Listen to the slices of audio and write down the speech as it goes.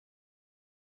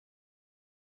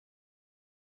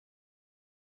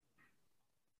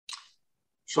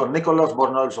So Nicholas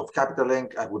Bornoz of Capital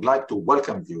Link, I would like to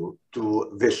welcome you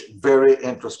to this very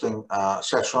interesting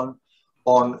session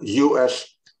on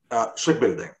U.S.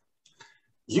 Shipbuilding.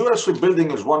 U.S.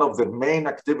 shipbuilding is one of the main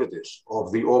activities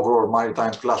of the overall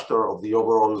maritime cluster of the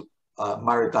overall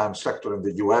maritime sector in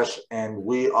the U.S., and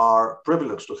we are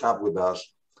privileged to have with us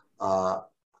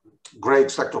great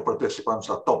sector participants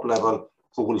at top level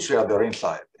who will share their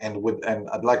insight. And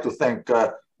I'd like to thank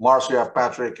Marcia,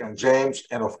 Patrick, and James,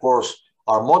 and of course,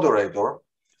 our moderator,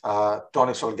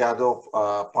 Tony Salgado,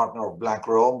 partner of Blank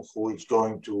Rome, who is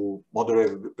going to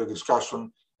moderate the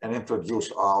discussion and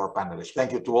introduce our panelists.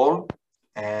 Thank you to all,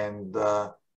 and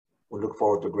we look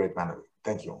forward to a great panel.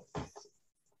 Thank you.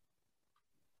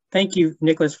 Thank you,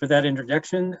 Nicholas, for that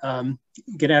introduction.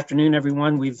 Good afternoon,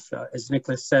 everyone. We've, as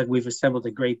Nicholas said, we've assembled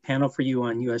a great panel for you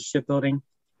on U.S. shipbuilding.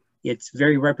 It's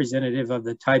very representative of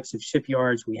the types of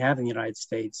shipyards we have in the United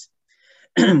States.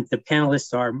 The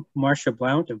panelists are Marcia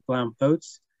Blount of Blount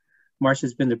Boats.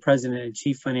 Marcia's been the president and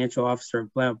chief financial officer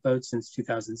of Blount Boats since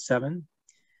 2007.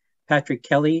 Patrick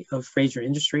Kelly of Fraser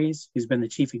Industries, who's been the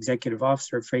chief executive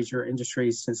officer of Fraser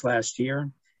Industries since last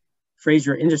year.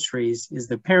 Fraser Industries is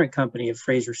the parent company of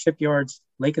Fraser Shipyards,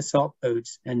 Lake Assault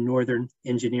Boats, and Northern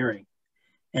Engineering.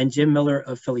 And Jim Miller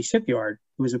of Philly Shipyard,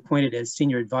 who was appointed as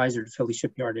senior advisor to Philly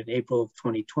Shipyard in April of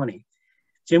 2020.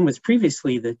 Jim was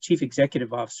previously the chief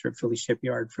executive officer of Philly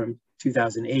Shipyard from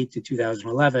 2008 to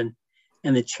 2011,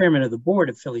 and the chairman of the board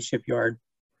of Philly Shipyard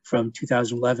from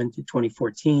 2011 to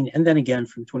 2014, and then again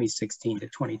from 2016 to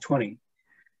 2020.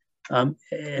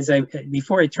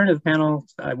 Before I turn to the panel,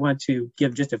 I want to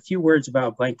give just a few words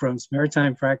about Blank Rome's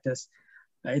maritime practice.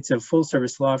 It's a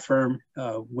full-service law firm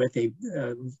with a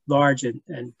large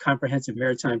and comprehensive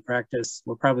maritime practice.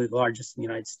 We're probably the largest in the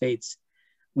United States.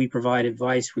 We provide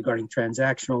advice regarding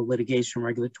transactional, litigation,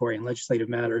 regulatory, and legislative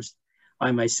matters.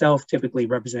 I myself typically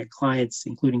represent clients,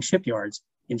 including shipyards,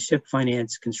 in ship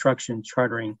finance, construction,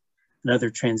 chartering, and other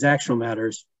transactional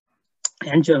matters,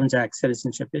 and Jones Act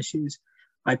citizenship issues.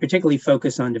 I particularly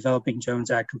focus on developing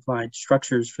Jones Act compliant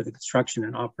structures for the construction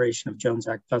and operation of Jones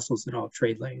Act vessels in all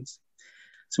trade lanes.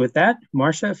 So with that,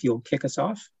 Marcia, if you'll kick us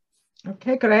off.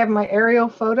 Okay, could I have my aerial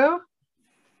photo?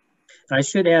 I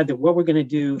should add that what we're going to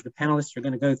do, the panelists are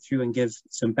going to go through and give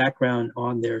some background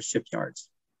on their shipyards.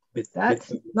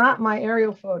 That's not my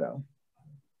aerial photo.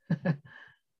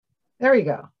 There we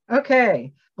go.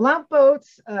 Okay, Blount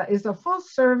Boats is a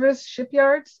full-service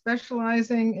shipyard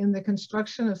specializing in the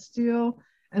construction of steel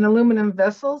and aluminum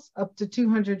vessels up to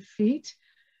 200 feet.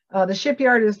 The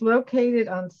shipyard is located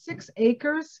on 6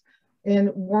 acres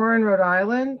in Warren, Rhode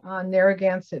Island on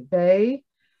Narragansett Bay.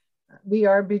 We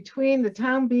are between the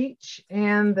town beach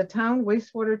and the town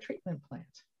wastewater treatment plant.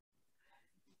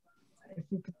 If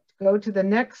you could go to the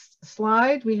next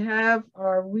slide, we have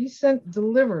our recent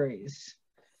deliveries.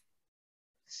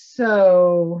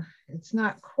 So it's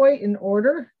not quite in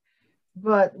order,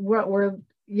 but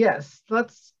yes,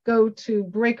 let's go to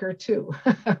Breaker 2.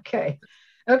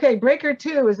 Okay, Breaker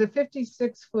 2 is a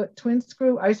 56-foot twin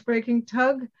screw ice-breaking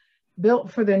tug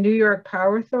built for the New York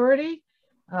Power Authority.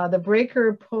 The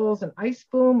breaker pulls an ice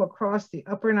boom across the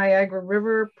upper Niagara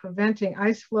River, preventing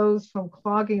ice flows from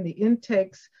clogging the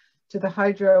intakes to the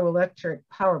hydroelectric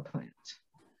power plant.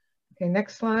 Okay,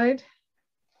 next slide.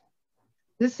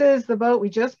 This is the boat we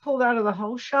just pulled out of the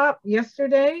hull shop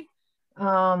yesterday.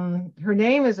 Her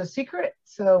name is a secret,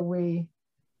 so we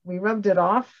rubbed it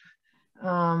off.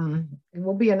 It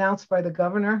will be announced by the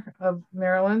governor of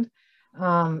Maryland.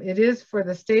 It is for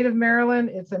the state of Maryland.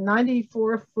 It's a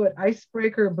 94-foot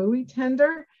icebreaker buoy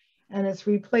tender, and it's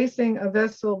replacing a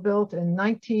vessel built in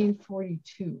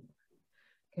 1942.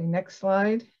 Okay, next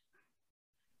slide.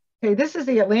 Okay, this is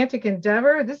the Atlantic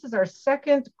Endeavor. This is our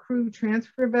second crew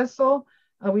transfer vessel.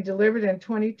 We delivered in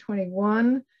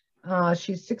 2021.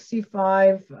 She's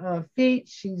 65 feet.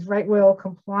 She's right whale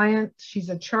compliant. She's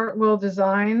a chart wheel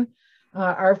design.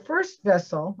 Our first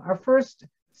vessel, our first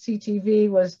CTV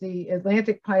was the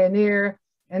Atlantic Pioneer,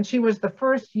 and she was the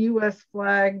first U.S.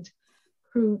 flagged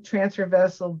crew transfer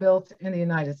vessel built in the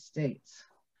United States.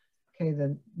 Okay,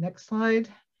 the next slide.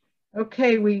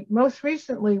 Okay, most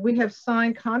recently, we have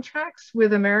signed contracts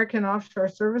with American Offshore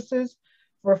Services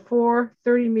for 4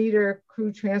 30-meter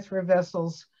crew transfer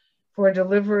vessels for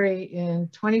delivery in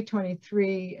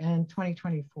 2023 and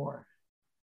 2024.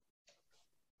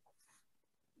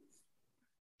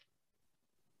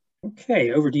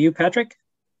 Okay, over to you, Patrick.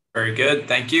 Very good,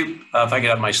 thank you. If I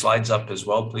could have my slides up as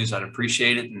well, please, I'd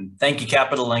appreciate it. And thank you,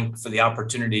 Capital Link, for the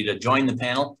opportunity to join the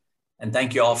panel. And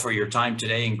thank you all for your time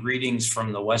today, and greetings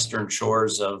from the western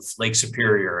shores of Lake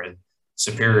Superior in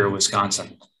Superior,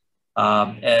 Wisconsin.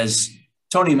 As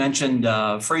Tony mentioned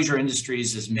Fraser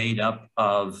Industries is made up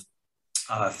of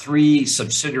 3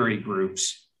 subsidiary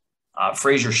groups.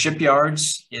 Fraser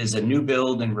Shipyards is a new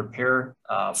build and repair,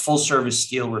 full service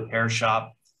steel repair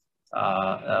shop.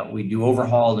 We do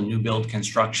overhaul and new build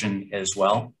construction as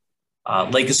well.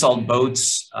 Lake Assault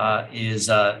Boats is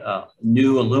a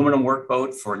new aluminum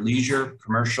workboat for leisure,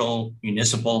 commercial,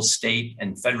 municipal, state,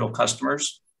 and federal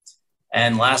customers.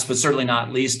 And last but certainly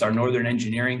not least, our Northern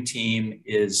Engineering team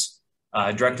is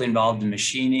directly involved in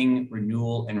machining,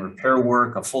 renewal, and repair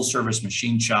work, a full service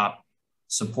machine shop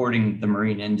supporting the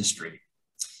marine industry.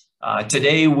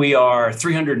 Today, we are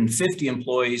 350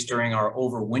 employees during our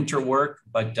overwinter work,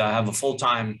 but have a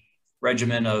full-time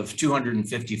regimen of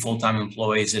 250 full-time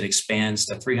employees. It expands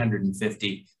to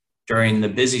 350 during the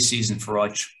busy season for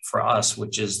us,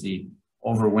 which is the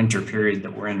overwinter period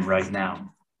that we're in right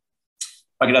now.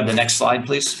 If I could have the next slide,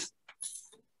 please.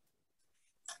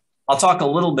 I'll talk a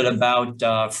little bit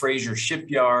about Fraser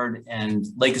Shipyard and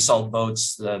Lake Assault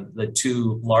Boats, the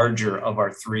 2 larger of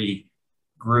our 3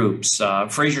 groups.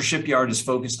 Fraser Shipyard is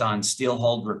focused on steel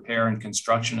hull repair and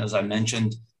construction, as I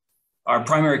mentioned. Our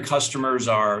primary customers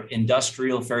are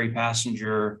industrial, ferry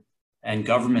passenger, and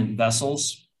government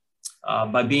vessels.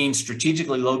 By being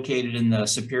strategically located in the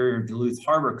Superior Duluth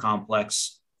Harbor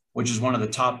Complex, which is one of the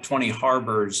top 20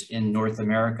 harbors in North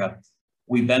America,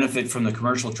 we benefit from the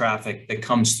commercial traffic that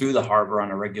comes through the harbor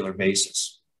on a regular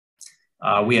basis.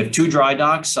 We have 2 dry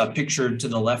docks pictured to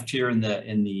the left here in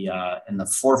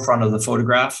the forefront of the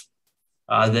photograph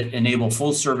that enable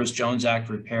full service Jones Act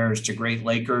repairs to Great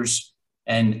Lakers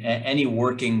and any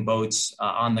working boats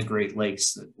on the Great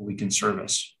Lakes that we can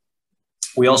service.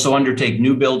 We also undertake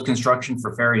new build construction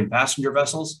for ferry and passenger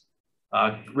vessels.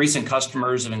 Recent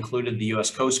customers have included the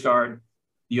U.S. Coast Guard,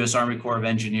 the U.S. Army Corps of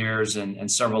Engineers, and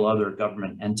several other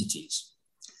government entities.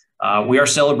 We are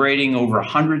celebrating over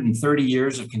 130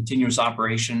 years of continuous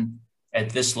operation at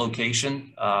this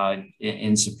location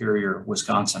in Superior,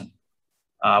 Wisconsin.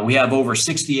 We have over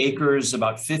 60 acres,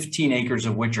 about 15 acres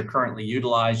of which are currently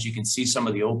utilized. You can see some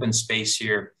of the open space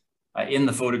here in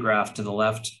the photograph to the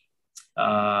left.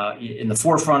 In the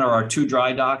forefront are our 2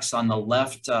 dry docks, on the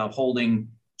left holding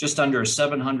just under a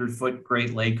 700-foot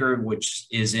Great Laker, which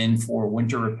is in for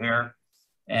winter repair.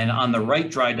 And on the right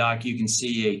dry dock, you can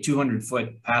see a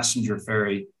 200-foot passenger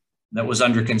ferry that was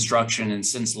under construction and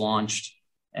since launched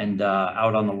and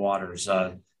out on the waters.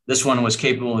 This one was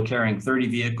capable of carrying 30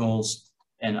 vehicles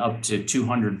and up to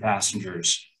 200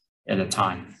 passengers at a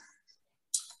time.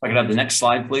 If I could have the next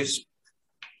slide, please.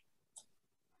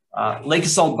 Lake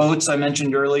Assault Boats, I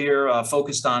mentioned earlier,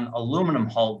 focused on aluminum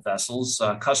hulled vessels.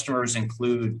 Customers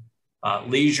include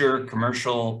leisure,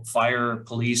 commercial, fire,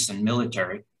 police, and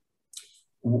military.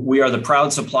 We are the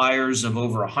proud suppliers of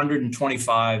over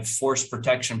 125 force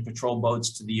protection patrol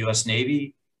boats to the U.S.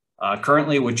 Navy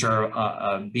currently, which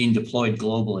are being deployed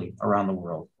globally around the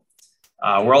world.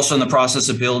 We're also in the process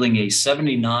of building a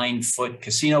 79-foot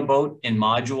casino boat in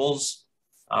modules,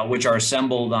 which are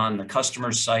assembled on the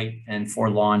customer site and for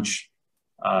launch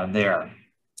there.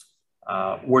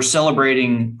 We're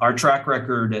celebrating our track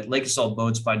record at Lake Assault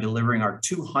Boats by delivering our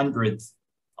 200th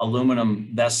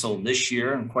aluminum vessel this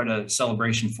year, and quite a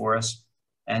celebration for us.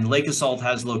 And Lake Assault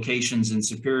has locations in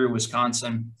Superior,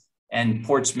 Wisconsin, and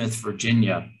Portsmouth,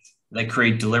 Virginia, that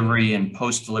create delivery and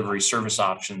post-delivery service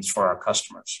options for our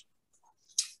customers.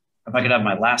 If I could have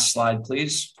my last slide,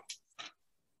 please.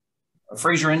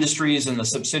 Fraser Industries and the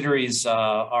subsidiaries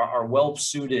are well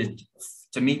suited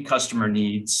to meet customer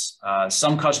needs.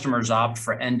 Some customers opt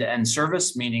for end-to-end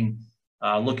service, meaning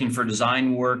looking for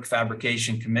design work,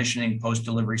 fabrication, commissioning,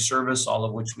 post-delivery service, all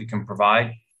of which we can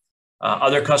provide.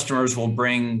 Other customers will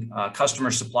bring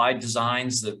customer supplied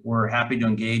designs that we're happy to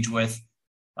engage with,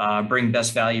 bring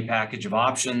best value package of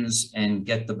options, and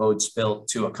get the boats built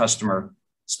to a customer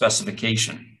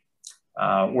specification.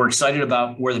 We're excited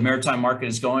about where the maritime market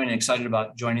is going and excited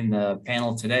about joining the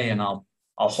panel today, and I'll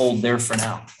hold there for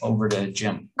now. Over to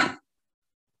Jim.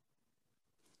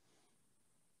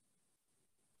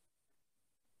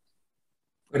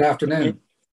 Good afternoon.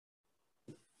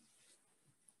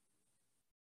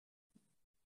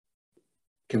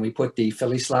 Can we put the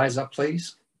Philly slides up,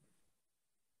 please?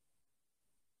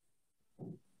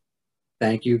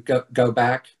 Thank you. Go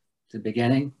back to the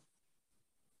beginning.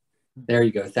 There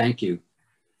you go. Thank you.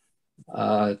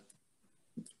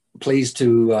 Pleased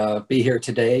to be here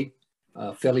today.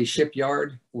 Philly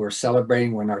Shipyard, we're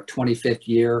celebrating we're in our 25th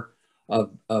year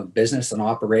of business and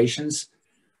operations.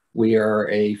 We are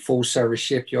a full service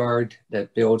shipyard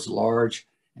that builds large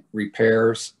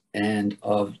repairs and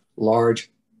of large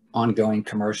ongoing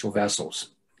commercial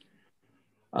vessels.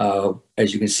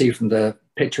 As you can see from the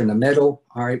picture in the middle,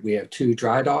 all right, we have 2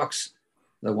 dry docks.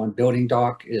 The one building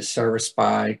dock is serviced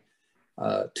by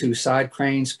 2 side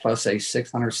cranes plus a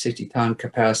 660-ton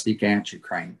capacity gantry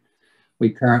crane. We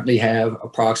currently have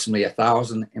approximately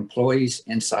 1,000 employees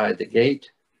inside the gate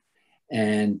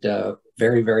and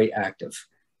very, very active.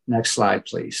 Next slide,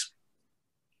 please.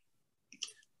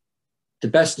 To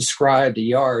best describe the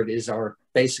yard is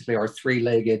basically our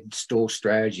 3-legged stool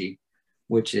strategy,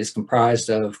 which is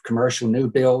comprised of commercial new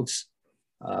builds,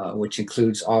 which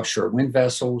includes offshore wind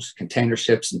vessels, container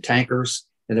ships, and tankers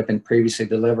that have been previously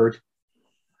delivered.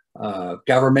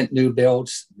 Government new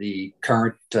builds, the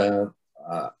current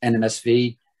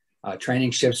NMSV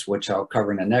training ships, which I'll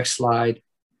cover in the next slide,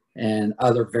 and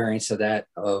other variants of that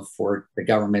for the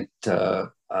government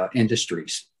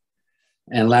industries.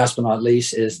 And last but not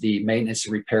least is the maintenance,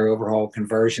 repair, overhaul,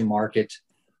 conversion market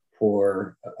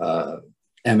for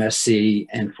MSC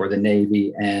and for the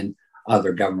Navy and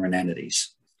other government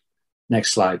entities.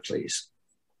 Next slide, please.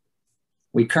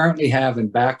 We currently have in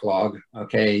backlog,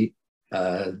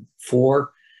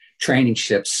 4 training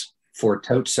ships for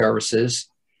tote services,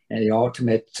 and the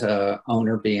ultimate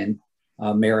owner being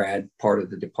MARAD, part of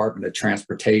the Department of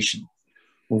Transportation.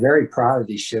 We're very proud of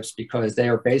these ships because they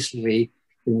are basically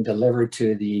being delivered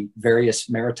to the various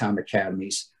maritime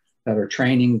academies that are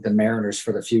training the mariners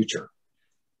for the future.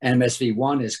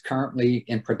 NMSV-1 is currently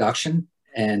in production,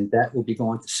 and that will be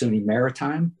going to SUNY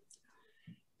Maritime.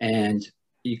 And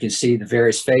you can see the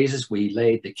various phases. We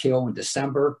laid the keel in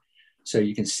December, so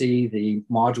you can see the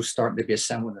modules starting to be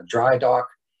assembled in the dry dock.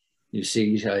 You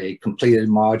see a completed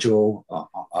module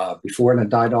before the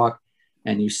dry dock,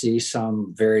 and you see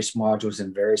some various modules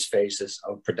in various phases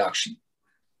of production.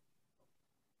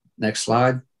 Next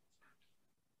slide.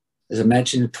 As I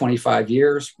mentioned, 25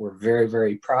 years. We're very,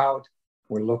 very proud.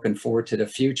 We're looking forward to the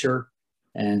future,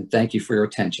 and thank you for your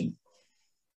attention.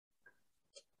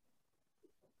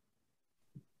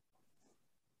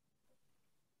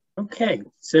 Okay,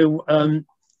 so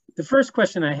the first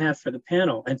question I have for the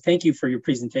panel, and thank you for your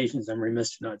presentations. I'm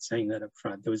remiss for not saying that up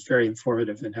front. That was very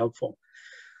informative and helpful.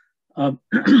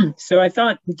 So I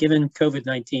thought, given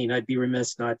COVID-19, I'd be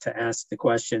remiss not to ask the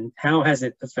question, how has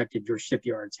it affected your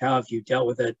shipyards? How have you dealt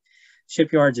with it?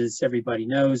 Shipyards, as everybody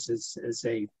knows,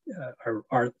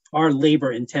 are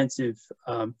labor-intensive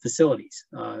facilities.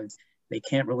 They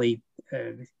can't really,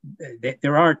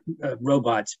 there aren't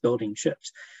robots building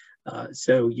ships.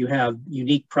 So you have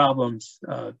unique problems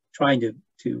trying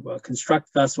to construct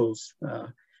vessels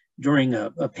during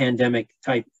a pandemic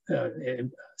type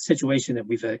situation that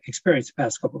we've experienced the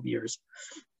past couple of years.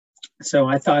 So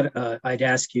I thought I'd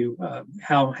ask you,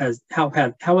 how has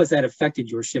that affected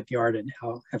your shipyard, and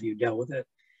how have you dealt with it?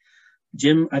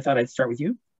 Jim, I thought I'd start with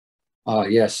you.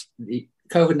 Yes, the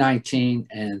COVID-19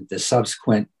 and the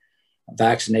subsequent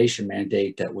vaccination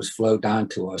mandate that was flowed down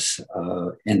to us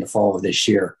in the fall of this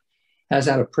year has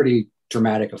had a pretty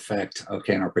dramatic effect,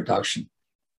 in our production.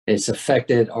 It's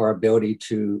affected our ability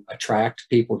to attract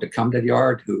people to come to the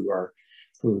yard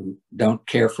who don't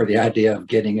care for the idea of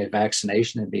getting a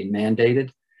vaccination and being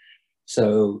mandated.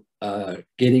 So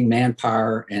getting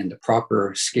manpower and the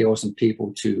proper skills and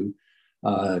people to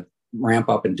ramp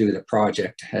up and do the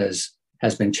project has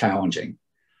been challenging.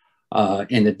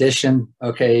 In addition,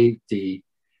 the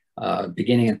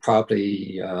beginning in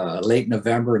probably late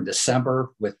November and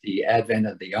December, with the advent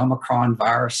of the Omicron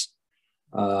virus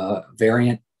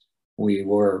variant, we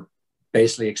were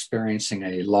basically experiencing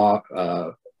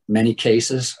many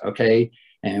cases,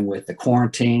 and with the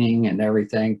quarantining and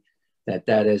everything, that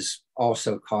has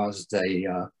also caused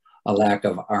a lack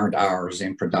of earned hours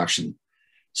in production.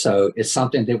 So it's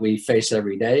something that we face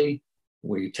every day.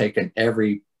 We've taken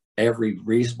every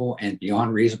reasonable and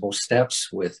beyond reasonable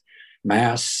steps with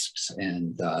masks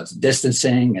and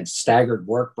distancing and staggered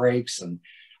work breaks and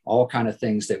all kind of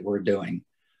things that we're doing.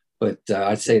 But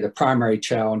I'd say the primary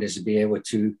challenge is to be able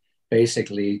to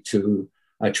basically to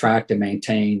attract and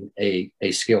maintain a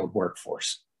skilled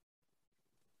workforce.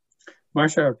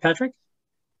 Marcia or Patrick?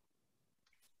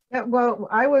 Yeah, well,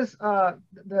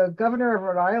 the governor of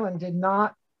Rhode Island did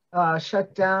not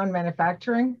shut down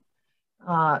manufacturing.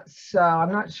 So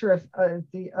I'm not sure if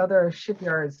the other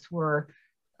shipyards were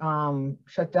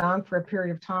shut down for a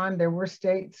period of time. There were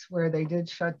states where they did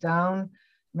shut down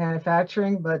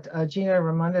manufacturing, but Gina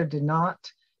Raimondo did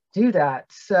not do that.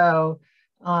 So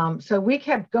we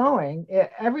kept going.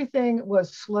 Everything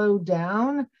was slowed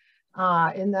down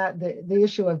in that the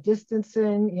issue of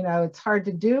distancing, it's hard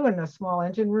to do in a small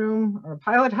engine room or a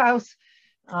pilot house.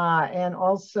 And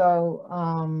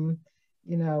also,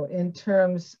 in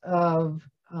terms of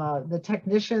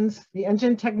the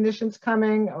engine technicians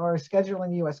coming or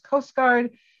scheduling U.S. Coast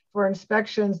Guard, for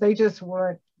inspections. They just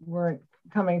weren't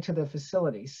coming to the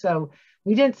facility. So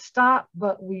we didn't stop,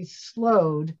 but we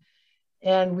slowed.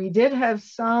 And we did have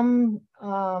some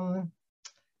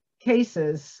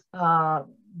cases,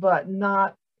 but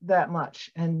not that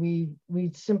much. And we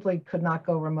simply could not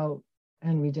go remote,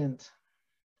 and we didn't.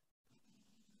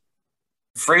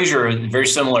 Fraser, very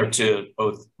similar to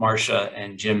both Marcia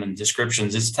and Jim in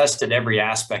descriptions, it's tested every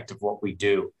aspect of what we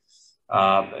do.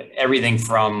 Everything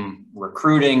from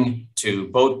recruiting to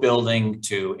boat building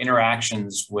to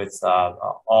interactions with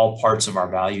all parts of our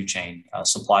value chain,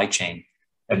 supply chain,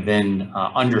 have been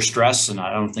under stress. And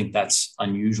I don't think that's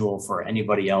unusual for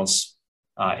anybody else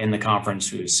in the conference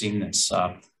who has seen this.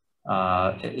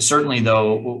 Certainly,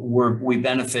 though, we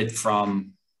benefit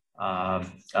from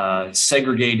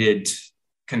segregated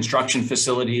construction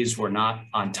facilities. We're not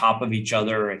on top of each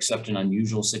other except in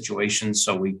unusual situations.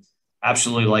 So we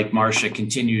absolutely, like Marcia,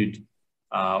 continued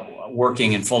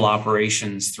working in full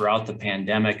operations throughout the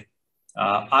pandemic.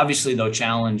 Obviously, though,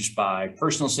 challenged by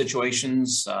personal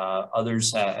situations.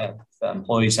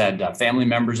 Employees had family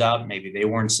members out. Maybe they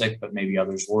weren't sick, but maybe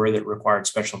others were that required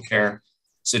special care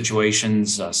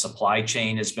situations. Supply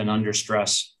chain has been under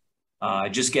stress.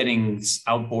 Just getting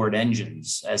outboard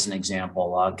engines, as an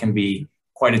example, can be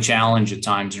quite a challenge at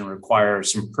times and require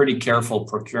some pretty careful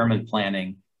procurement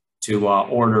planning to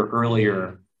order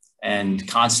earlier and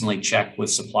constantly check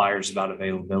with suppliers about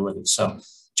availability. So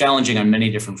challenging on many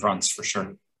different fronts, for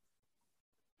sure.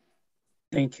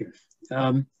 Thank you.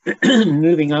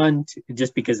 Moving on,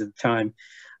 just because of time.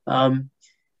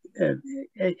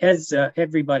 As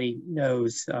everybody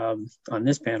knows on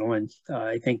this panel, and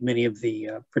I think many of the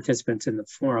participants in the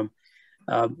forum,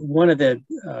 one of the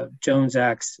Jones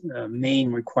Act's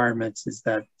main requirements is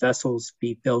that vessels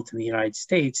be built in the United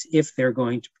States if they're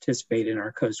going to participate in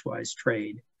our coastwise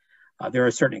trade. There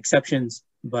are certain exceptions,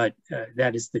 but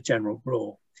that is the general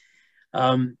rule.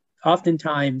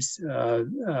 Oftentimes,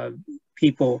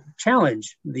 people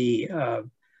challenge this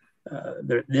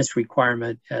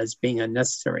requirement as being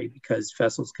unnecessary because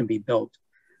vessels can be built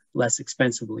less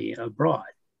expensively abroad.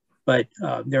 But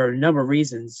there are a number of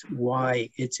reasons why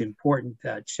it's important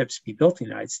that ships be built in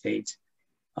the United States.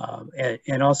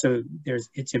 And also,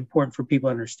 it's important for people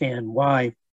to understand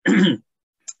why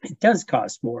it does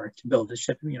cost more to build a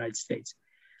ship in the United States.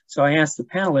 So I asked the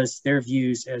panelists their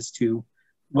views as to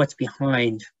what's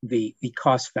behind the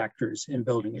cost factors in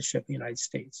building a ship in the United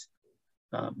States.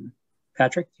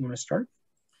 Patrick, do you want to start?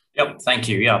 Yep, thank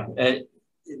you. Yeah, it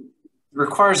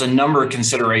requires a number of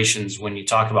considerations when you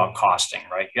talk about costing,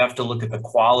 right? You have to look at the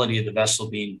quality of the vessel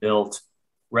being built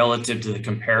relative to the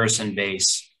comparison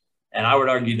base. And I would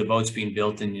argue the boats being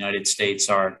built in the United States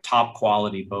are top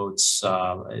quality boats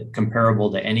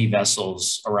comparable to any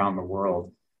vessels around the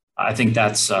world. I think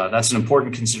that's an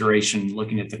important consideration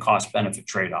looking at the cost-benefit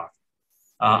trade-off.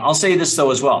 I'll say this,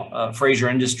 though, as well. Fraser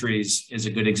Industries is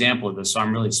a good example of this. So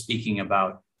I'm really speaking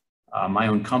about my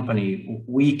own company.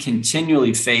 We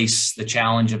continually face the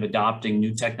challenge of adopting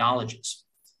new technologies.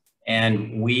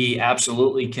 And we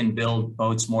absolutely can build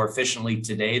boats more efficiently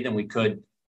today than we could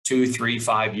 2, 3,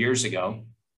 5 years ago.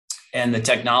 And the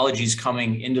technologies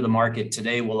coming into the market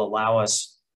today will allow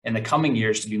us in the coming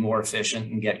years to be more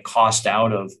efficient and get cost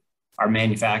out of our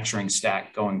manufacturing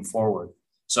stack going forward.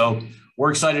 So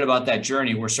we're excited about that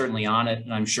journey. We're certainly on it.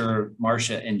 And I'm sure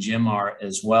Marcia and Jim are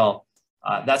as well.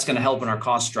 That's going to help in our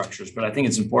cost structures. But I think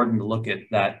it's important to look at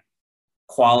that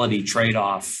quality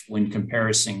trade-off when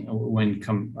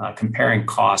comparing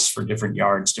costs for different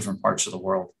yards, different parts of the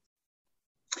world.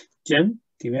 Jim,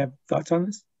 do you have thoughts on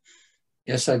this?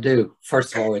 Yes, I do.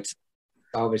 First of all, it's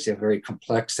obviously a very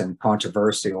complex and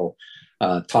controversial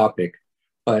topic,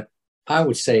 but I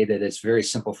would say that it's very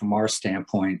simple from our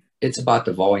standpoint. It's about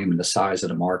the volume and the size of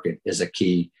the market is a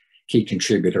key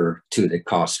contributor to the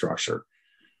cost structure.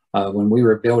 When we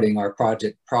were building our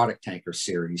product tanker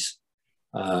series,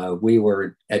 we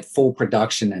were at full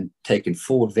production and taking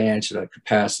full advantage of the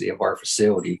capacity of our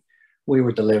facility. We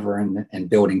were delivering and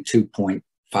building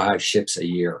 2.5 ships a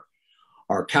year.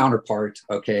 Our counterpart,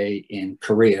 in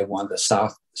Korea, one of the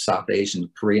South Asian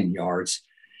Korean yards,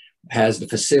 has the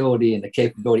facility and the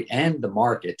capability and the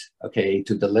market, to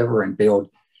deliver and build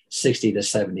 60 to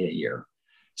 70 a year.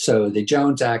 So the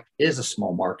Jones Act is a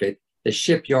small market. The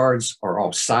shipyards are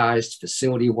all sized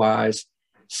facility-wise,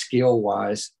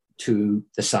 skill-wise to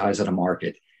the size of the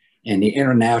market. And the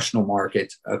international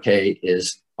market,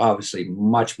 is obviously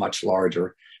much, much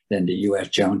larger than the U.S.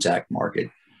 Jones Act market.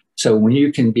 So when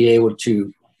you can be able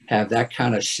to have that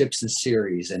kind of ships and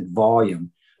series and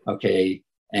volume,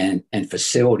 and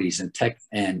facilities and tech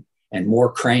and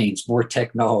more cranes, more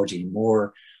technology,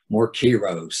 more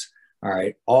Kiros, All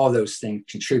right, all those things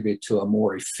contribute to a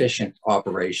more efficient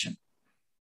operation.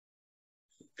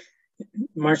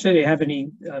 Marcia, do you have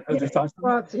any other thoughts?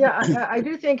 Well, yeah, I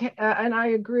do think, and I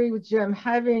agree with Jim,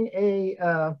 having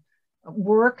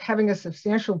having a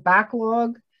substantial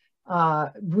backlog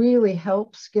really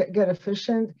helps get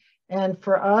efficient. And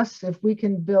for us, if we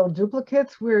can build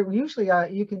duplicates, we're usually,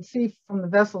 you can see from the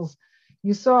vessels,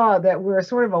 you saw that we're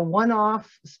sort of a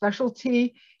one-off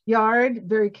specialty yard,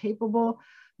 very capable.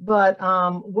 But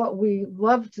what we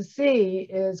love to see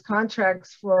is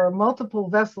contracts for multiple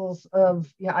vessels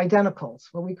of identicals,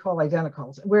 what we call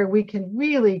identicals, where we can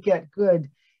really get good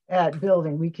at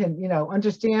building. We can,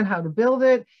 understand how to build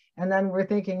it, and then we're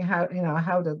thinking how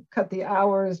to cut the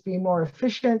hours, be more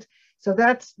efficient. So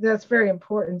that's very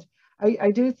important. I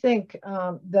do think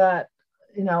that,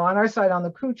 on our side, on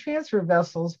the crew transfer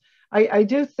vessels, I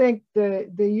do think the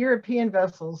European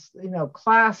vessels,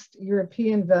 classed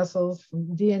European vessels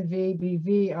from DNV,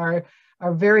 BV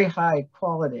are very high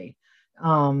quality.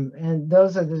 And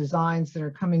those are the designs that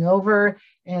are coming over,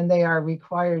 and they are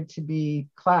required to be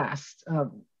classed.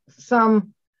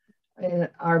 Some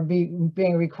are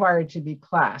being required to be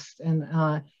classed. And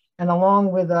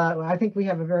along with, I think we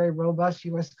have a very robust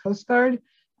U.S. Coast Guard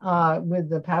with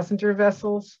the passenger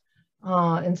vessels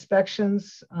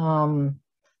inspections.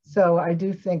 So I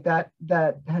do think that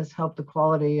has helped the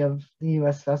quality of the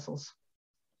U.S. vessels.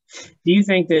 Do you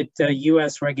think that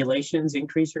U.S. regulations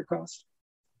increase your costs?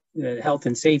 Health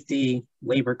and safety,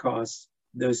 labor costs,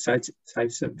 those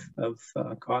types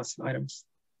of cost items,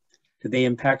 do they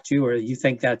impact you, or do you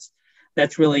think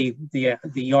that's really the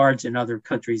yards in other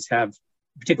countries have,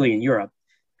 particularly in Europe,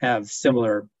 have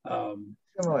similar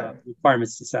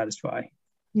requirements to satisfy?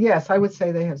 Yes, I would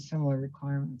say they have similar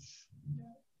requirements.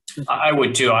 I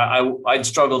would too. I'd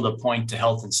struggle to point to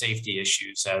health and safety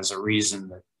issues as a reason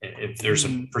that if there's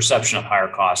a perception of higher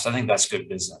cost, I think that's good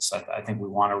business. I think we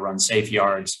want to run safe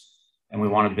yards and we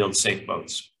want to build safe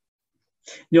boats.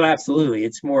 No, absolutely.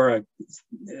 It's more,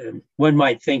 one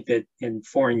might think that in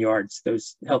foreign yards,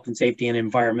 those health and safety and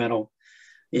environmental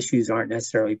issues aren't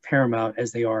necessarily paramount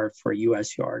as they are for a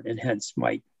U.S. yard, and hence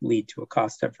might lead to a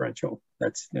cost differential.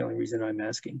 That's the only reason I'm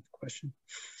asking the question.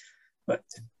 But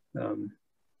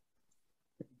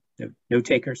no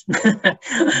takers.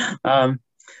 All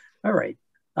right.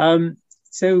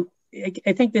 So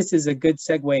I think this is a good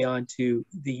segue onto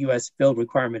the U.S. build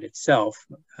requirement itself.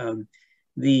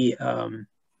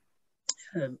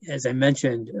 As I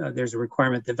mentioned, there's a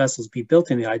requirement that vessels be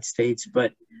built in the United States,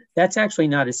 but that's actually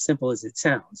not as simple as it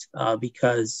sounds,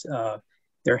 because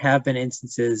there have been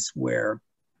instances where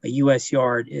a U.S.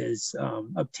 yard is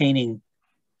obtaining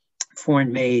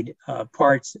foreign-made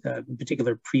parts, in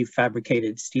particular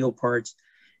prefabricated steel parts,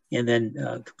 and then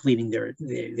completing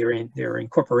their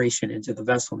incorporation into the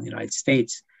vessel in the United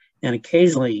States. And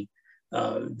occasionally,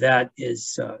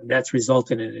 that's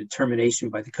resulted in a determination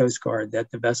by the Coast Guard that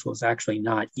the vessel is actually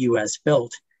not U.S.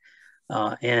 built,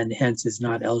 and hence is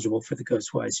not eligible for the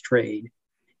coastwise trade.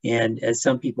 And as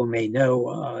some people may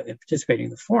know, in participating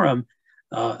in the forum,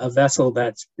 a vessel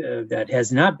that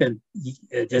has not been,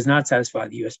 does not satisfy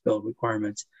the U.S. build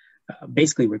requirements,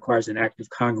 basically requires an act of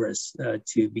Congress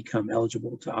to become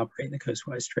eligible to operate in the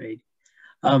coastwise trade.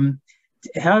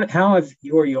 How have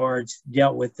your yards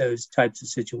dealt with those types of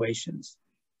situations?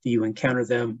 Do you encounter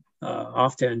them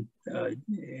often?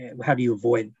 How do you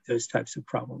avoid those types of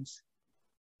problems?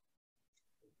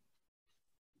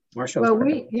 Marcia? Well,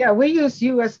 we use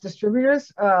U.S. distributors,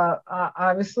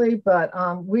 obviously, but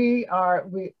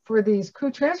for these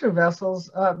crew transfer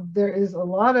vessels, there is a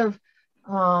lot of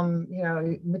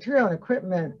material and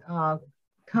equipment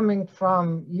coming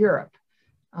from Europe,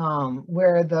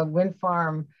 where the wind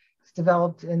farm is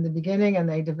developed in the beginning, and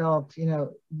they developed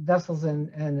vessels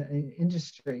and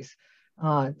industries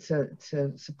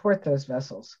to support those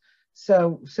vessels.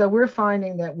 So we're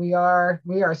finding that we are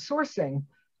sourcing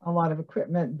a lot of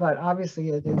equipment, but obviously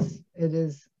it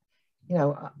is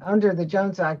under the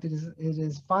Jones Act, it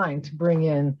is fine to bring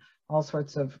in all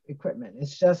sorts of equipment.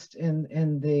 It's just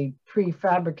in the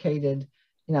prefabricated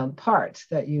parts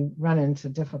that you run into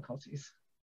difficulties.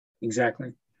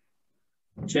 Exactly.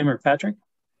 Jim or Patrick?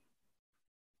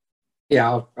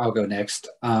 Yeah, I'll go next.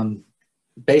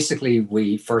 Basically,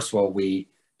 we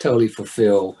totally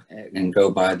fulfill and go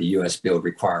by the U.S. build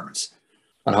requirements.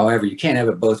 But however, you can't have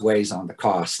it both ways on the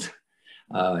cost.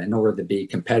 In order to be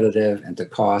competitive and to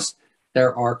cost,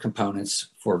 there are components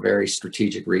for very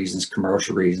strategic reasons,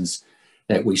 commercial reasons,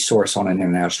 that we source on an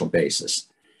international basis.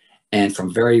 And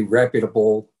from very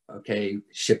reputable,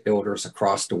 shipbuilders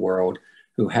across the world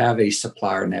who have a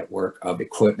supplier network of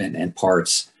equipment and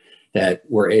parts that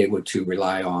we're able to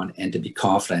rely on and to be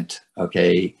confident,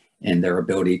 okay, in their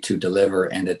ability to deliver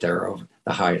and that they're of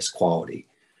the highest quality.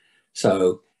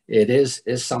 So it is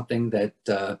something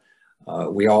that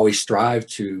we always strive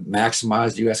to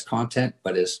maximize U.S. content,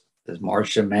 but as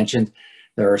Marcia mentioned,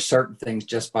 there are certain things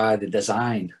just by the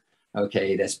design,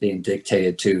 okay, that's being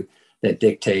dictated to that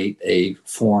dictate a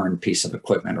foreign piece of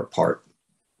equipment or part.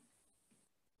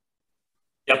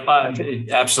 Yep,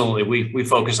 absolutely. We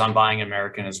focus on buying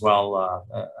American as well.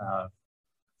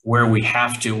 Where we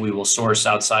have to, we will source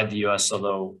outside the U.S.,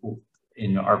 although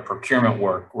in our procurement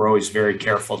work, we're always very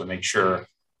careful to make sure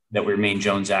that we remain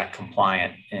Jones Act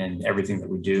compliant in everything that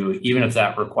we do, even if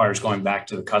that requires going back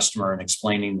to the customer and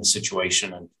explaining the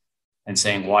situation and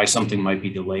saying why something might be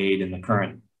delayed in the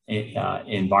current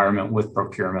environment with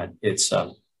procurement. It's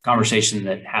a conversation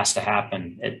that has to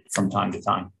happen from time to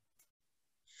time.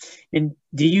 And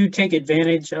do you take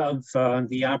advantage of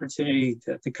the opportunity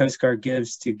that the Coast Guard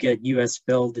gives to get U.S.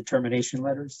 bill determination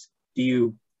letters? Do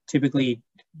you typically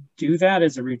do that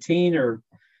as a routine, or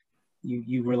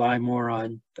you rely more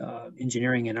on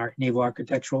engineering and naval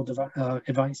architectural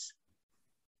advice?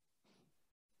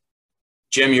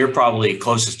 Jim, you're probably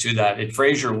closest to that. At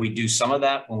Fraser, we do some of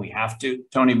that when we have to,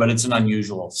 Tony, but it's an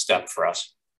unusual step for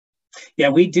us. Yeah,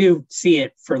 we do see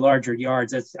it for larger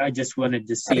yards. I just wanted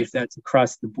to see if that's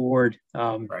across the board.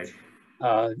 Right.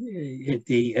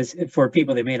 For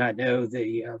people that may not know,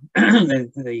 the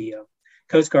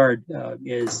Coast Guard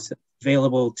is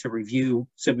available to review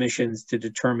submissions to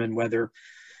determine whether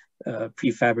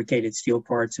prefabricated steel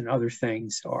parts and other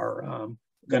things are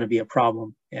going to be a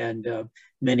problem. And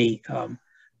many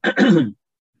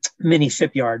many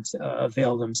shipyards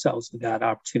avail themselves of that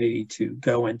opportunity to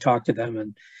go and talk to them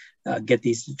and get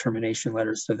these determination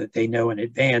letters so that they know in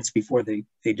advance before they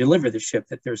deliver the ship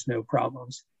that there's no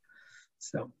problems.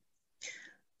 So,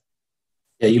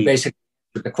 yeah, you basically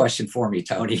answered the question for me,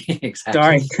 Tony.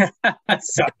 Exactly.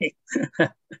 Sorry.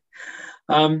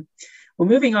 Well,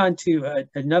 moving on to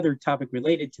another topic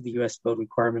related to the U.S. build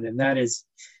requirement, and that is,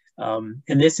 and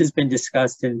this has been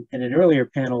discussed in an earlier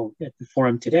panel at the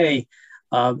forum today,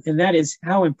 and that is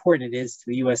how important it is to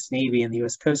the U.S. Navy and the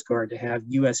U.S. Coast Guard to have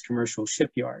U.S. commercial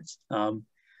shipyards. I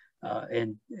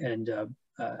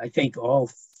think all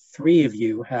three of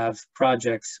you have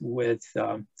projects with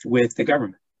the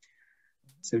government.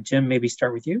 So Jim, maybe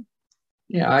start with you.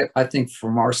 Yeah, I think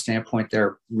from our standpoint,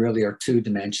 there really are two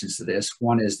dimensions to this.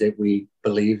 One is that we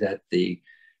believe that the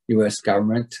U.S.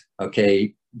 government,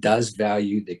 okay, does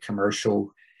value the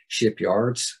commercial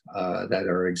shipyards that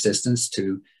are in existence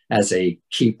as a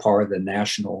key part of the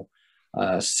national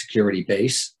security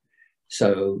base.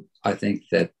 So I think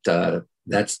that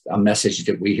that's a message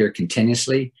that we hear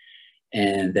continuously,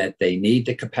 and that they need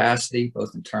the capacity,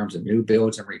 both in terms of new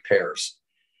builds and repairs.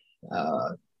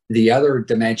 The other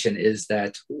dimension is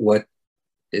that what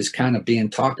is kind of being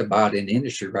talked about in the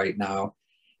industry right now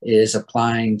is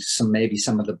applying maybe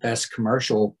some of the best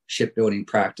commercial shipbuilding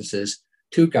practices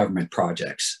to government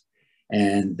projects.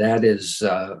 And that is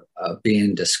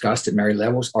being discussed at many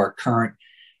levels. Our current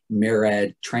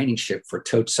MARAD training ship for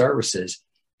towed services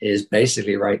is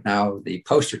basically right now the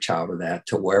poster child of that,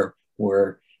 to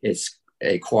where it's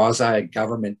a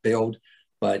quasi-government build,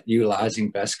 but utilizing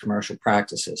best commercial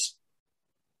practices.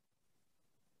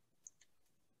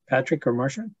 Patrick or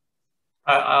Marcia?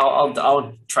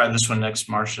 I'll try this one next,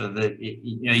 Marcia.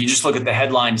 You just look at the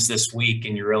headlines this week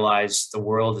and you realize the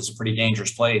world is a pretty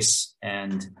dangerous place.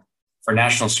 And for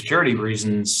national security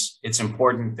reasons, it's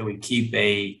important that we keep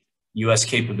a U.S.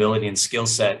 capability and skill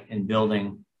set in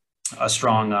building a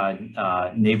strong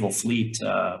naval fleet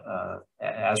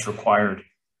as required.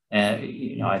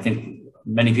 And I think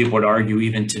many people would argue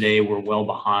even today we're well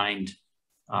behind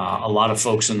a lot of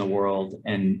folks in the world,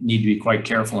 and need to be quite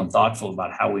careful and thoughtful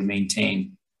about how we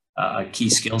maintain a key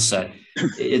skill set.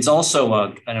 It's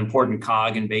also an important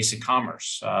cog in basic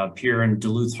commerce. Here in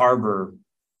Duluth Harbor,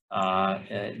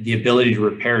 the ability to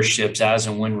repair ships as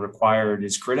and when required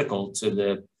is critical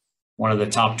to one of the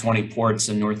top 20 ports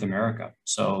in North America.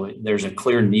 So there's a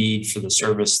clear need for the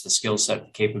service, the skill set,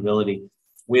 the capability.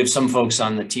 We have some folks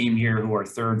on the team here who are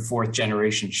third, fourth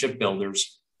generation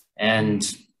shipbuilders, and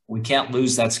we can't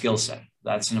lose that skill set.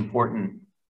 That's an important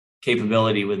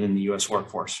capability within the U.S.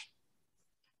 workforce.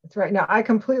 That's right. Now, I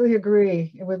completely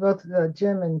agree with both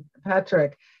Jim and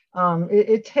Patrick.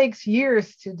 It takes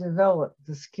years to develop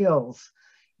the skills,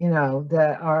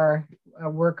 that our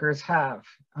workers have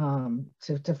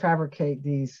to fabricate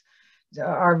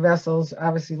our vessels,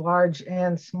 obviously large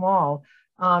and small.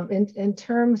 In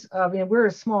terms of, we're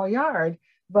a small yard,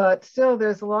 but still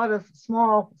there's a lot of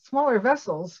smaller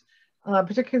vessels,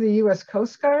 particularly the U.S.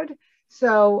 Coast Guard.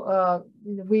 So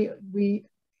we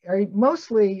are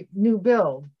mostly new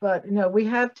build, but we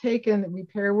have taken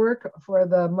repair work for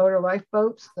the motor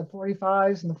lifeboats, the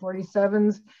 45s and the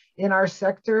 47s in our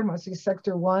sector, mostly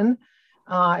sector 1.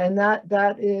 And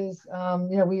that is,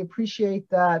 we appreciate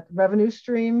that revenue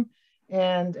stream,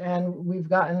 and we've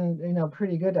gotten,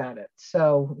 pretty good at it.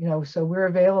 So, so we're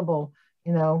available,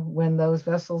 when those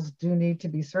vessels do need to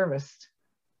be serviced.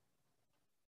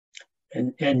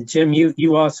 And Jim,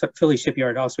 you also, Philly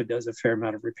Shipyard also does a fair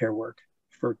amount of repair work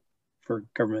for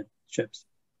government ships.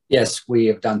 Yes, we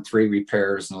have done 3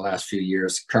 repairs in the last few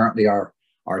years. Currently, our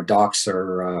docks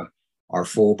are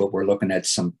full, but we're looking at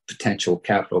some potential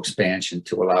capital expansion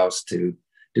to allow us to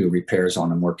do repairs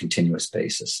on a more continuous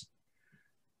basis.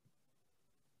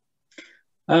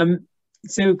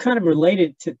 So kind of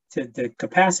related to the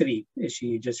capacity issue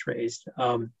you just raised,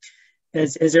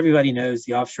 as everybody knows,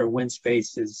 the offshore wind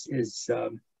space is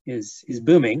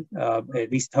booming,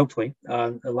 at least hopefully.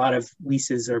 A lot of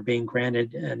leases are being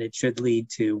granted, and it should lead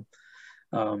to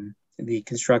the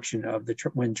construction of the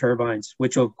wind turbines,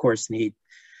 which will of course need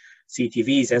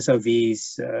CTVs,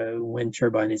 SOVs, wind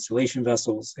turbine installation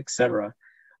vessels, etc.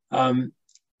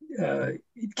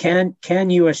 Can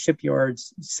U.S.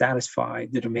 shipyards satisfy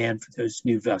the demand for those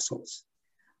new vessels?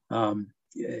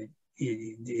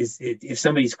 If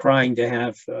somebody's crying to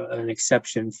have an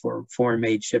exception for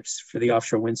foreign-made ships for the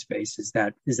offshore wind space, is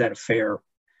that a fair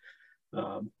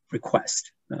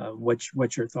request?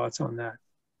 What's your thoughts on that?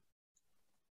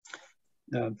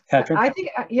 Patrick? I think,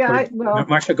 yeah.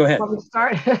 Marcia, go ahead.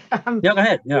 Start. No, go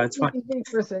ahead. No, it's fine.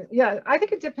 Yeah, I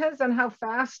think it depends on how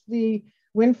fast the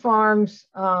wind farms,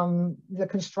 the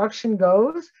construction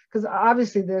goes, because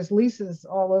obviously there's leases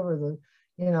all over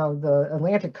the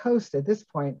Atlantic coast at this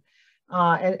point,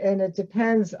 and it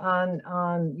depends on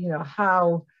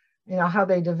how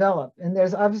they develop. And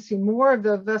there's obviously more of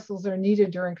the vessels are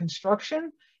needed during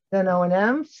construction than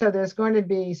O&M, so there's going to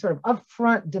be sort of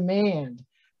upfront demand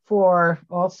for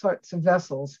all sorts of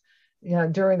vessels,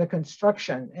 during the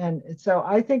construction. And so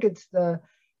I think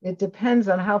it depends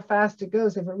on how fast it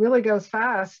goes. If it really goes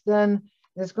fast, then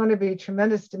there's going to be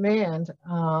tremendous demand.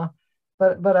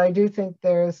 But I do think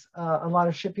there's a lot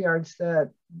of shipyards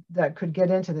that could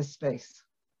get into this space.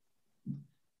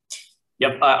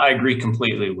 Yep, I agree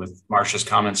completely with Marcia's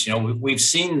comments. We've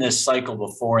seen this cycle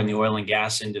before in the oil and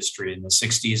gas industry in the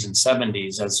 60s and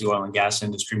 70s. As the oil and gas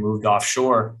industry moved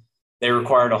offshore, they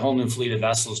required a whole new fleet of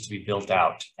vessels to be built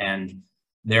out. And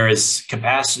there is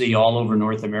capacity all over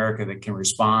North America that can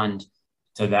respond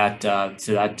to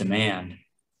that demand.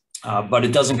 But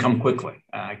it doesn't come quickly.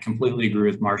 I completely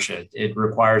agree with Marcia. It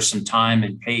requires some time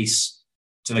and pace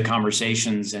to the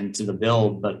conversations and to the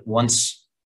build. But once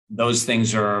those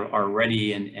things are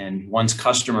ready, and once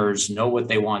customers know what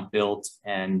they want built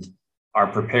and are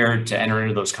prepared to enter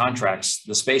into those contracts,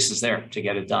 the space is there to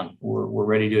get it done. We're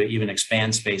ready to even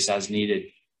expand space as needed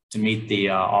to meet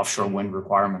the offshore wind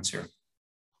requirements here.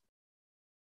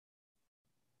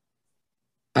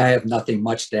 I have nothing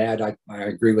much to add. I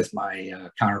agree with my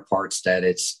counterparts that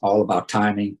it's all about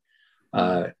timing.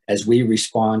 As we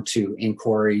respond to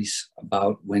inquiries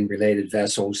about wind-related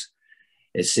vessels,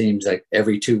 it seems like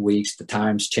every 2 weeks the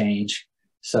times change.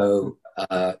 So,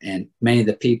 and many of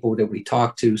the people that we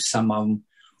talk to, some of them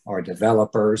are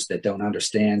developers that don't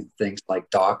understand things like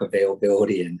dock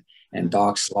availability and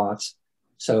dock slots.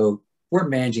 So we're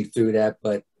managing through that,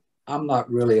 but I'm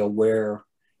not really aware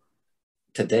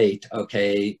to date,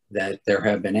 that there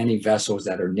have been any vessels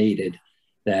that are needed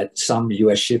that some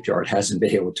U.S. shipyard hasn't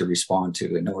been able to respond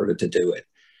to in order to do it.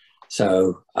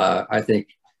 So I think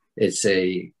it's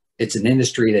an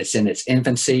industry that's in its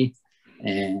infancy,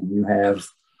 and you have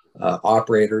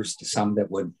operators, some that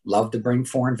would love to bring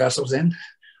foreign vessels in,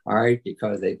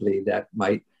 because they believe that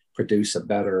might produce a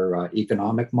better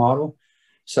economic model.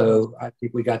 So I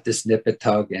think we got this nip and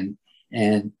tug,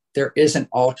 and there isn't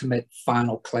ultimate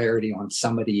final clarity on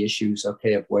some of the issues, of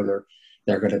whether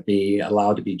they're going to be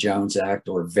allowed to be Jones Act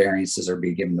or variances are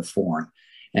being given to foreign.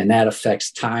 And that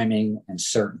affects timing and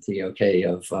certainty,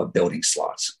 of building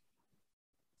slots.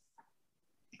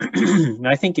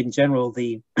 I think in general,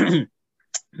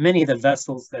 many of the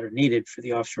vessels that are needed for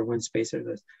the offshore wind space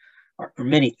a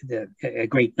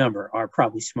great number are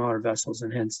probably smaller vessels,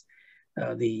 and hence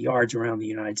the yards around the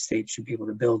United States should be able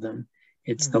to build them.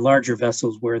 It's the larger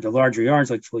vessels where the larger yards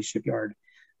like Philly Shipyard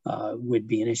would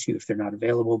be an issue if they're not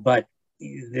available, but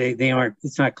they aren't.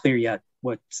 It's not clear yet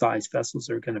what size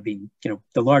vessels are going to be.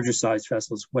 The larger size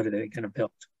vessels, what are they going to build?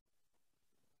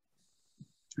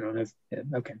 I don't know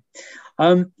okay.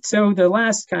 So the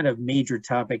last kind of major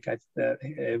topic I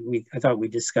thought we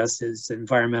discussed is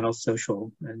environmental,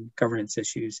 social, and governance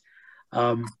issues.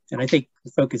 And I think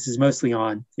the focus is mostly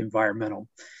on environmental.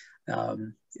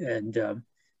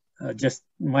 Just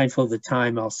mindful of the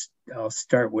time, I'll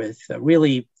start with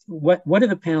really what do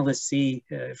the panelists see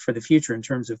for the future in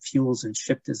terms of fuels and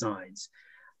ship designs?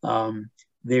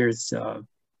 There's,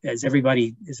 as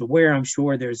everybody is aware, I'm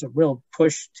sure there's a real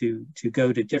push to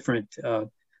go to different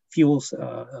fuels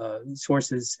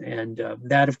sources, and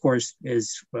that, of course,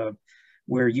 is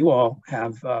where you all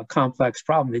have a complex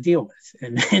problem to deal with,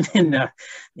 and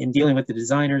in dealing with the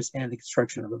designers and the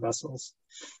construction of the vessels.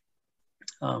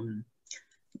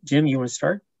 Jim, you want to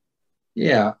start?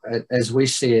 Yeah, as we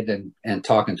see it and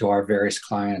talking to our various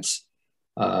clients,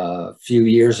 a few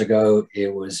years ago,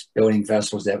 it was building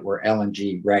vessels that were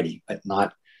LNG ready, but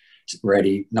not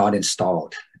ready, not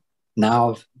installed.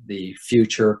 Now, the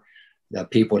future, the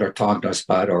people that are talking to us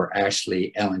about are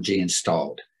actually LNG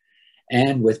installed,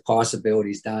 and with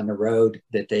possibilities down the road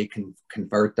that they can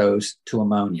convert those to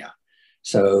ammonia.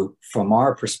 So from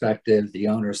our perspective, the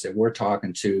owners that we're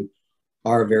talking to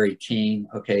are very keen,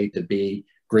 okay, to be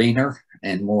greener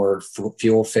and more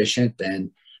fuel efficient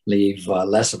and leave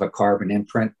less of a carbon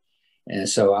imprint. And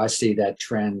so I see that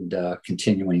trend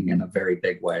continuing in a very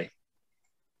big way.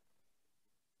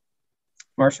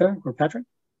 Marcia or Patrick?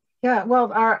 Yeah, well,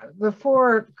 the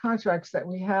 4 contracts that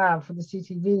we have for the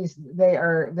CTVs,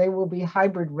 they will be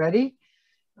hybrid ready.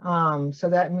 So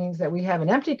that means that we have an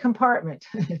empty compartment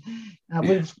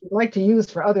we'd like to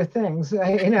use for other things,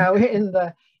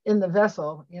 in the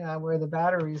vessel, where the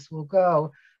batteries will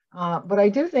go. But I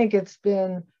do think it's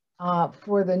been,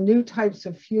 for the new types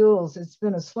of fuels, it's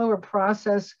been a slower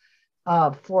process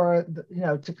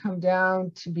to come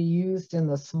down to be used in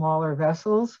the smaller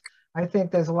vessels. I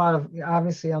think there's a lot of,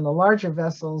 obviously on the larger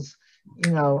vessels,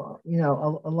 a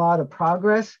lot of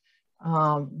progress,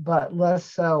 but less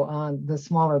so on the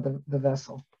smaller the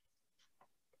vessel.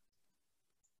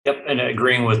 Yep, and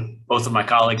agreeing with both of my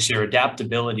colleagues here,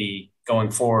 adaptability going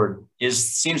forward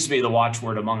seems to be the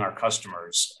watchword among our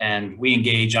customers. And we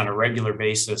engage on a regular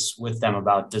basis with them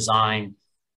about design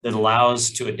that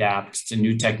allows to adapt to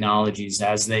new technologies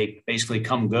as they basically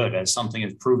come good, as something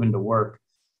is proven to work.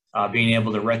 Being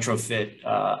able to retrofit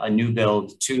a new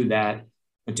build to that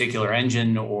particular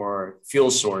engine or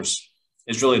fuel source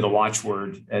is really the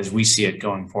watchword as we see it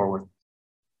going forward.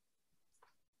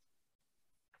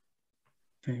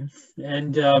 Okay.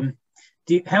 And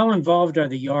how involved are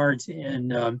the yards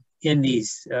in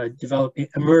these developing,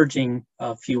 emerging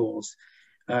fuels?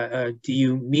 Do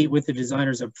you meet with the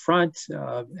designers up front?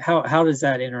 How does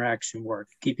that interaction work,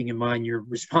 keeping in mind you're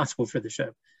responsible for the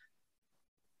ship?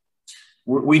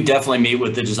 We definitely meet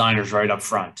with the designers right up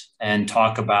front and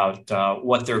talk about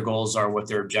what their goals are, what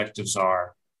their objectives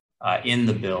are in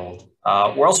the build.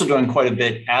 We're also doing quite a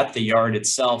bit at the yard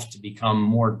itself to become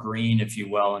more green, if you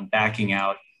will, and backing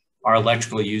out our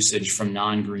electrical usage from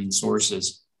non-green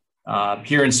sources.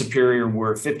 Here in Superior,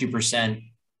 we're 50%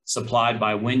 supplied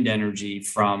by wind energy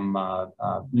from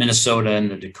Minnesota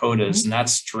and the Dakotas, and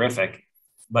that's terrific.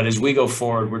 But as we go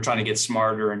forward, we're trying to get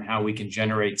smarter in how we can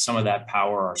generate some of that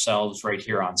power ourselves right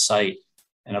here on site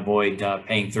and avoid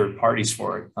paying third parties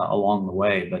for it along the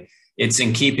way. But it's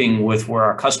in keeping with where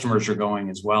our customers are going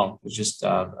as well. It's just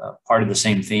part of the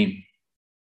same theme.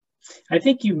 I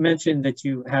think you mentioned that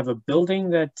you have a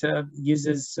building that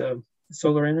uses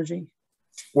solar energy.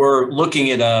 We're looking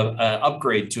at an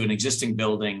upgrade to an existing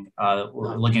building.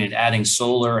 We're looking at adding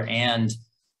solar and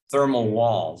thermal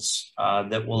walls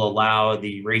that will allow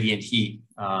the radiant heat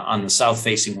on the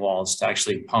south-facing walls to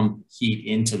actually pump heat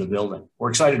into the building. We're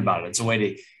excited about it. It's a way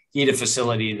to heat a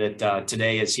facility that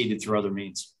today is heated through other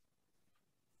means.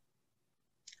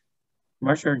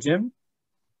 Marcia or Jim?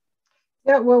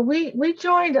 Yeah, well, we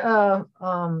joined a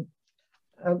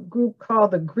group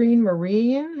called the Green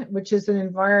Marine, which is an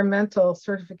environmental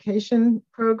certification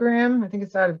program. I think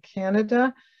it's out of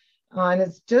Canada. And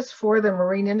it's just for the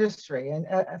marine industry. And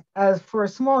as for a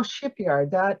small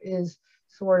shipyard, that is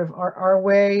sort of our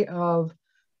way of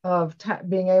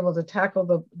being able to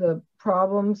tackle the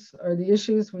problems or the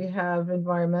issues we have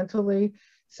environmentally.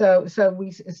 So we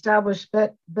establish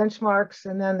benchmarks,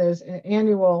 and then there's an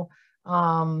annual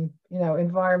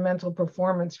environmental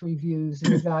performance reviews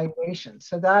and evaluations.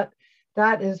 So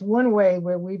that is one way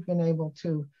where we've been able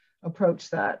to approach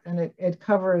that, and it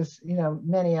covers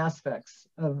many aspects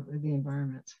of the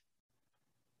environment.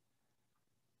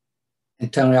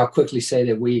 And Tony, I'll quickly say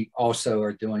that we also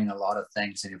are doing a lot of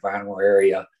things in the environmental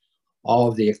area. All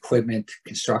of the equipment,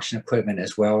 construction equipment,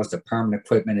 as well as the permanent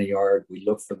equipment in the yard, we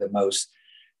look for the most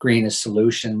greenest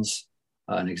solutions.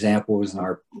 An example is in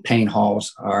our paint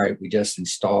halls. All right, we just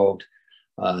installed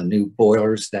new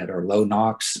boilers that are low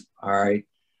NOx. All right,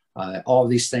 All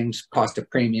these things cost a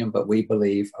premium, but we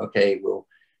believe, okay, we'll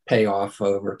pay off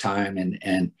over time,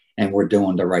 and we're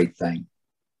doing the right thing.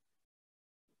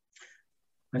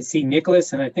 I see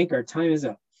Nicholas, and I think our time is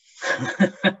up.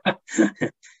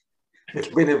 It's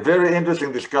been a very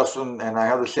interesting discussion, and I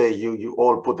have to say, you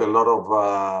all put a lot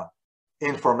of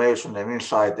information and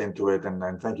insight into it,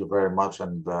 and thank you very much.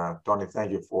 And Tony,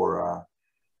 thank you for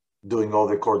doing all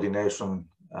the coordination.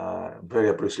 Very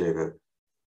appreciated.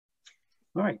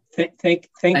 All right.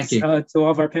 Thanks to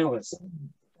all of our panelists.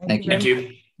 Thank you. Thank you.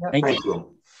 Yep. Thank you. Thank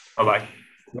you. Bye-bye.